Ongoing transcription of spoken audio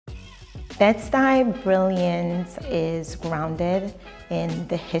Bed-Stuy brilliance is grounded in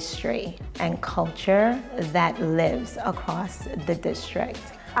the history and culture that lives across the district.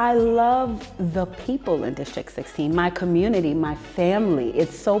 I love the people in District 16, my community, my family.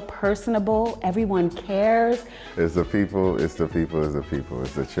 It's so personable, everyone cares. It's the people, it's the people, it's the people.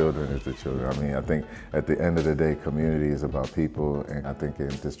 It's the children, it's the children. I mean, I think at the end of the day, community is about people, and I think in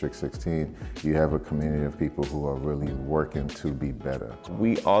District 16, you have a community of people who are really working to be better.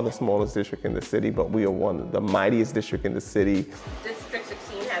 We are the smallest district in the city, but we are one of the mightiest district in the city. District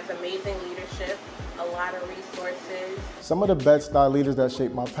 16 has amazing leadership, a lot of resources. Some of the Bed-Stuy leaders that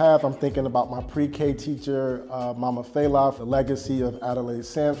shaped my path, I'm thinking about my pre-K teacher, Mama Fayla, the legacy of Adelaide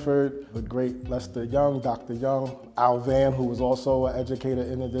Sanford, the great Lester Young, Dr. Young, Al Van, who was also an educator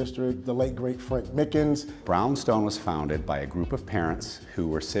in the district, the late great Frank Mickens. Brownstone was founded by a group of parents who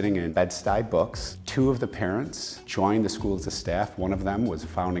were sitting in Bed-Stuy books. Two of the parents joined the school as a staff. One of them was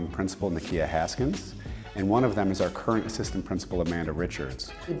founding principal Nakia Haskins, and one of them is our current assistant principal, Amanda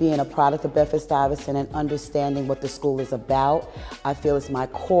Richards. Being a product of Bedford-Stuyvesant and understanding what the school is about, I feel it's my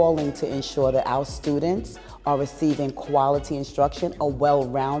calling to ensure that our students are receiving quality instruction, a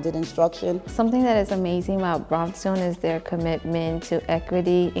well-rounded instruction. Something that is amazing about Brownstone is their commitment to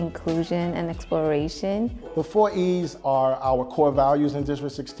equity, inclusion, and exploration. The 4 E's are our core values in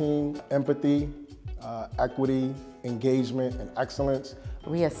District 16: empathy, equity, engagement, and excellence.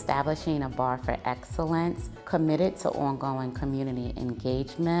 Reestablishing a bar for excellence, committed to ongoing community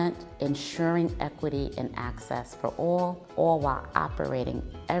engagement, ensuring equity and access for all while operating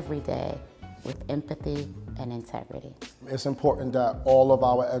every day with empathy and integrity. It's important that all of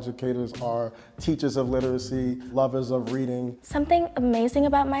our educators are teachers of literacy, lovers of reading. Something amazing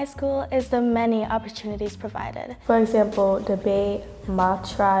about my school is the many opportunities provided. For example, debate, mock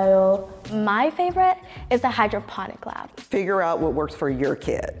trial. My favorite is the hydroponic lab. Figure out what works for your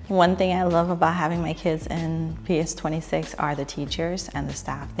kid. One thing I love about having my kids in PS26 are the teachers and the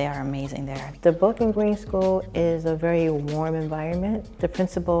staff. They are amazing there. The Brooklyn Green School is a very warm environment. The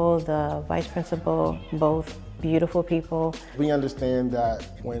principal, the vice principal, both beautiful people. We understand that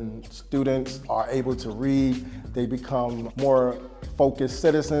when students are able to read, they become more focused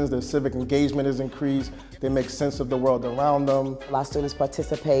citizens, their civic engagement is increased, they make sense of the world around them. Our students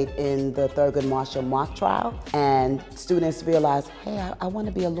participate in the Thurgood Marshall mock trial, and students realize, hey, I want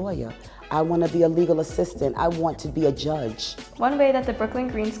to be a lawyer. I want to be a legal assistant. I want to be a judge. One way that the Brooklyn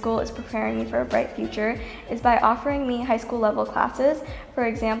Green School is preparing me for a bright future is by offering me high school level classes. For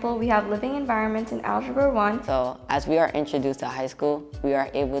example, we have living environments in Algebra 1. So as we are introduced to high school, we are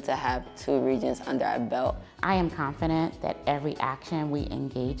able to have 2 regions under our belt. I am confident that every action we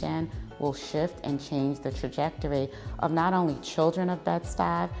engage in will shift and change the trajectory of not only children of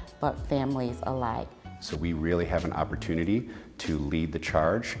Bed-Stuy, but families alike. So we really have an opportunity to lead the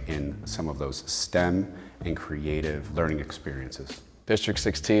charge in some of those STEM and creative learning experiences. District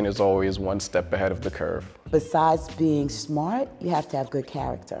 16 is always one step ahead of the curve. Besides being smart, you have to have good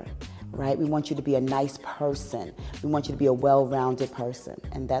character, right? We want you to be a nice person. We want you to be a well-rounded person,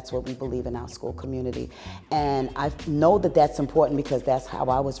 and that's what we believe in our school community. And I know that that's important because that's how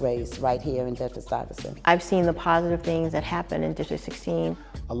I was raised, right here in Bedford-Stuyvesant. I've seen the positive things that happen in District 16.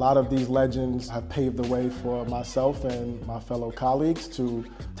 A lot of these legends have paved the way for myself and my fellow colleagues to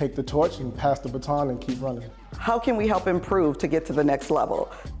take the torch and pass the baton and keep running. How can we help improve to get to the next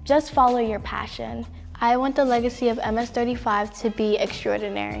level? Just follow your passion. I want the legacy of MS35 to be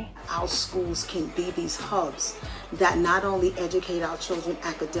extraordinary. Our schools can be these hubs that not only educate our children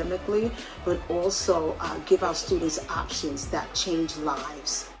academically, but also give our students options that change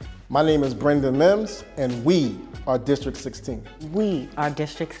lives. My name is Brendan Mims, and we are District 16. We are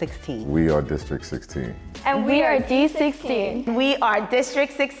District 16. We are District 16. And we are D16. We are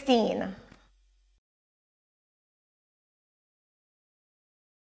District 16.